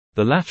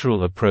The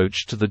lateral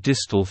approach to the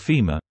distal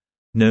femur,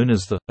 known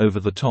as the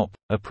over-the-top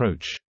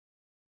approach.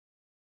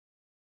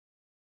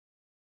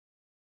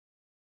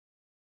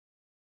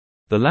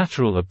 The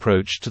lateral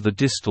approach to the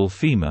distal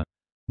femur,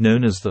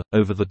 known as the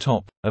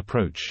over-the-top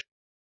approach.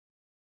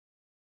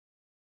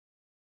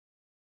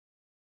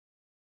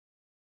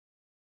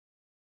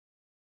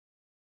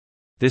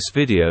 This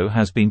video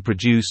has been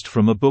produced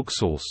from a book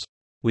source.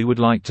 We would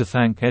like to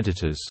thank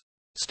editors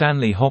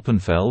Stanley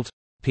Hoppenfeld,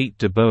 Pete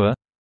DeBoer,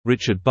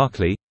 Richard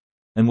Buckley,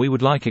 and we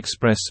would like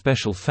express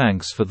special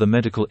thanks for the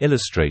medical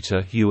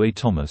illustrator Hugh A.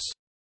 Thomas.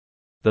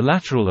 The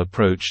lateral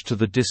approach to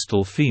the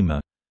distal femur,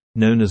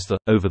 known as the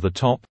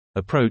over-the-top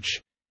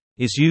approach,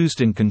 is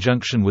used in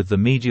conjunction with the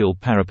medial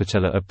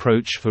parapatellar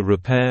approach for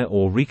repair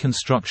or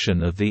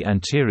reconstruction of the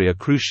anterior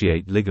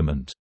cruciate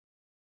ligament.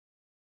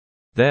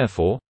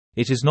 Therefore,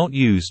 it is not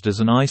used as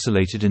an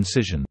isolated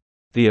incision.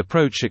 The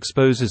approach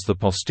exposes the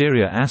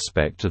posterior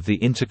aspect of the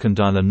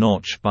intercondylar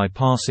notch by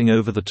passing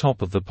over the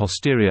top of the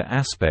posterior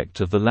aspect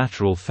of the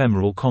lateral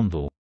femoral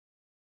condyle.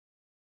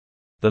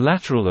 The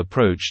lateral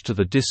approach to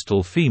the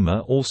distal femur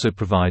also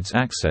provides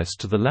access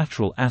to the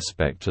lateral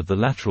aspect of the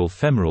lateral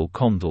femoral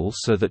condyle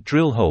so that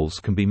drill holes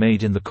can be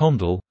made in the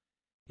condyle,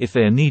 if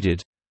they are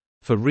needed,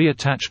 for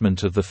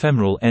reattachment of the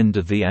femoral end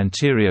of the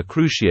anterior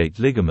cruciate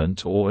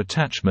ligament or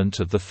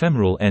attachment of the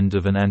femoral end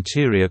of an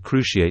anterior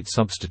cruciate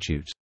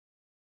substitute.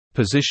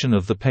 Position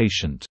of the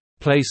patient.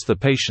 Place the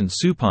patient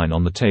supine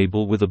on the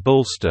table with a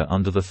bolster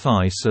under the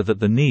thigh so that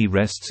the knee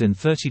rests in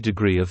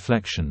 30° of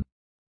flexion.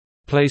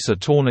 Place a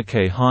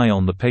tourniquet high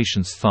on the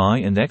patient's thigh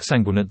and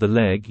exsanguinate the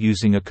leg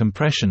using a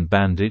compression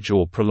bandage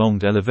or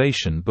prolonged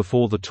elevation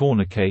before the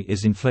tourniquet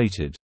is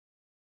inflated.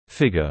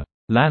 Figure.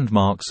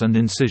 Landmarks and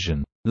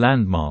incision.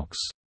 Landmarks.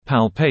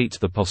 Palpate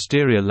the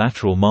posterior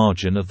lateral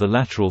margin of the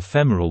lateral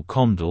femoral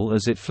condyle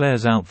as it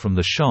flares out from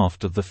the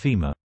shaft of the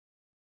femur.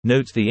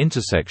 Note the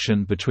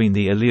intersection between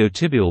the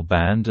iliotibial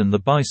band and the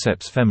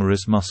biceps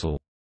femoris muscle.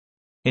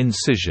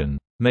 Incision.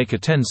 Make a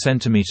 10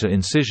 cm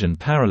incision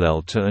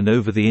parallel to and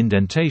over the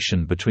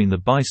indentation between the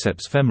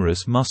biceps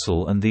femoris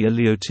muscle and the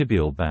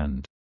iliotibial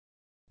band.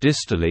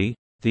 Distally,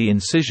 the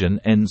incision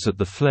ends at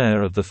the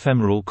flare of the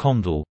femoral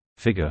condyle.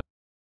 Figure.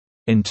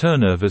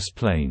 Internervous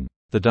plane.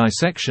 The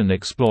dissection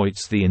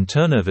exploits the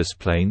internervous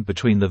plane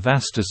between the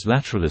vastus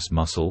lateralis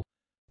muscle,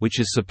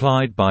 which is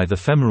supplied by the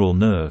femoral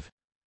nerve,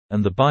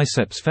 and the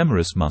biceps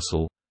femoris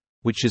muscle,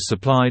 which is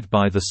supplied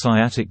by the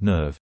sciatic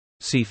nerve.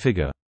 See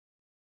figure.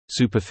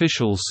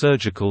 Superficial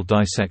surgical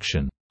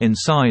dissection.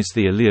 Incise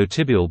the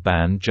iliotibial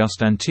band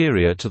just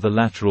anterior to the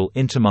lateral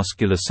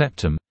intermuscular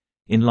septum,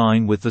 in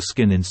line with the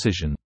skin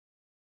incision.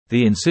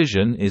 The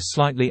incision is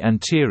slightly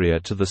anterior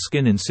to the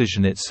skin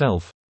incision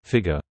itself.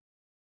 Figure.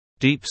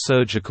 Deep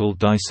surgical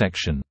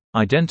dissection.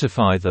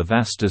 Identify the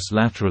vastus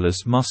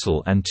lateralis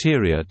muscle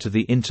anterior to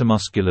the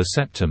intermuscular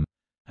septum,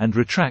 and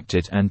retract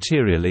it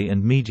anteriorly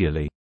and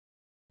medially.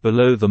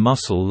 Below the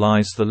muscle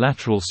lies the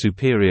lateral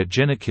superior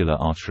genicular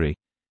artery.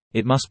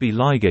 It must be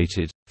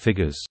ligated.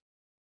 Figures.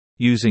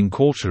 Using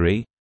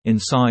cautery,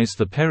 incise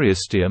the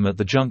periosteum at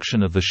the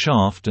junction of the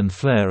shaft and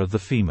flare of the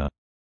femur.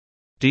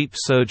 Deep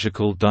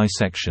surgical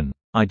dissection.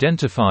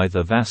 Identify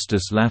the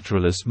vastus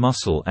lateralis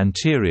muscle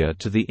anterior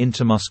to the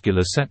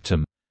intermuscular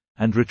septum,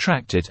 and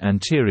retract it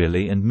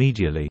anteriorly and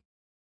medially.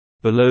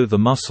 Below the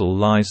muscle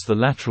lies the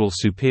lateral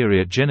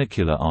superior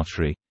genicular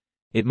artery.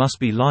 It must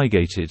be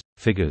ligated.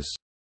 Figures.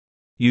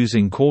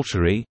 Using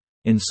cautery,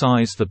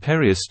 incise the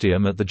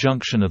periosteum at the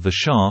junction of the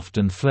shaft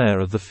and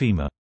flare of the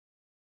femur.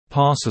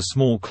 Pass a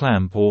small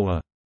clamp or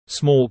a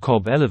small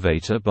cob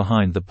elevator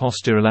behind the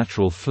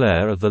posterolateral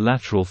flare of the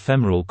lateral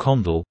femoral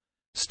condyle,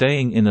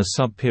 staying in a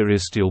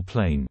subperiosteal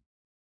plane.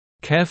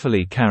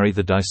 Carefully carry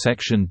the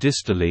dissection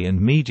distally and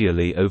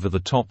medially over the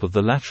top of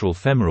the lateral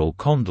femoral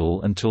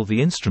condyle until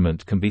the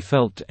instrument can be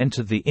felt to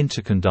enter the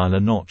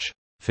intercondylar notch.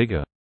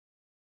 Figure.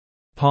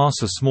 Pass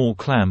a small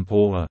clamp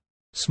or a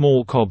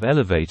small cob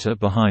elevator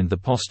behind the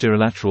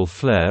posterolateral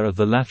flare of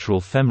the lateral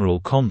femoral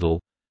condyle,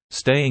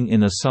 staying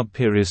in a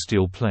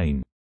subperiosteal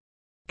plane.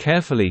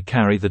 Carefully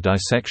carry the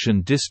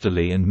dissection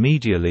distally and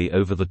medially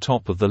over the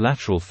top of the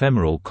lateral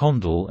femoral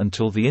condyle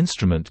until the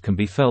instrument can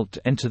be felt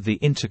to enter the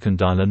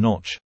intercondylar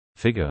notch.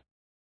 Figure.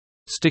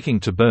 Sticking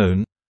to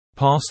bone,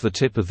 pass the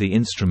tip of the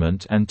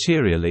instrument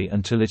anteriorly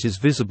until it is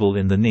visible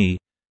in the knee,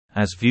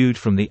 as viewed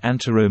from the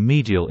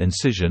anteromedial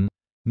incision,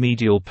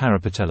 medial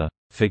parapatellar.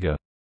 Figure.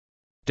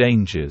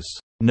 Dangers.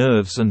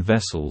 Nerves and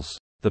vessels.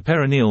 The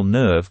peroneal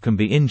nerve can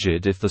be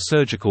injured if the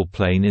surgical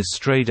plane is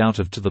strayed out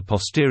to the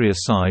posterior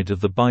side of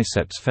the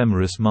biceps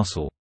femoris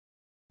muscle.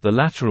 The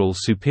lateral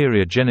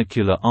superior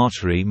genicular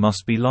artery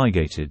must be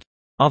ligated.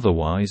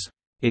 Otherwise,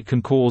 it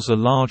can cause a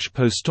large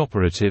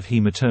postoperative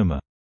hematoma.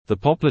 The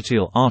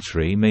popliteal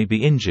artery may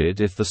be injured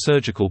if the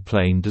surgical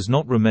plane does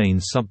not remain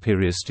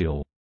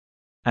subperiosteal.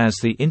 As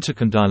the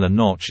intercondylar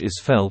notch is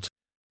felt,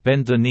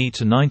 bend the knee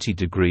to 90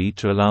 degrees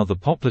to allow the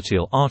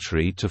popliteal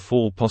artery to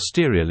fall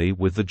posteriorly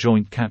with the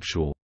joint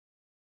capsule.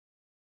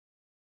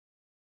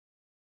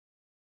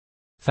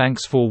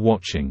 Thanks for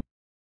watching.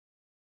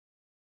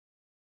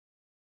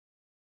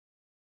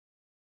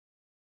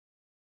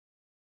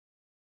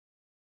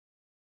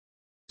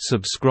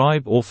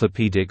 Subscribe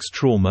Orthopedics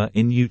Trauma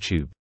in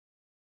YouTube.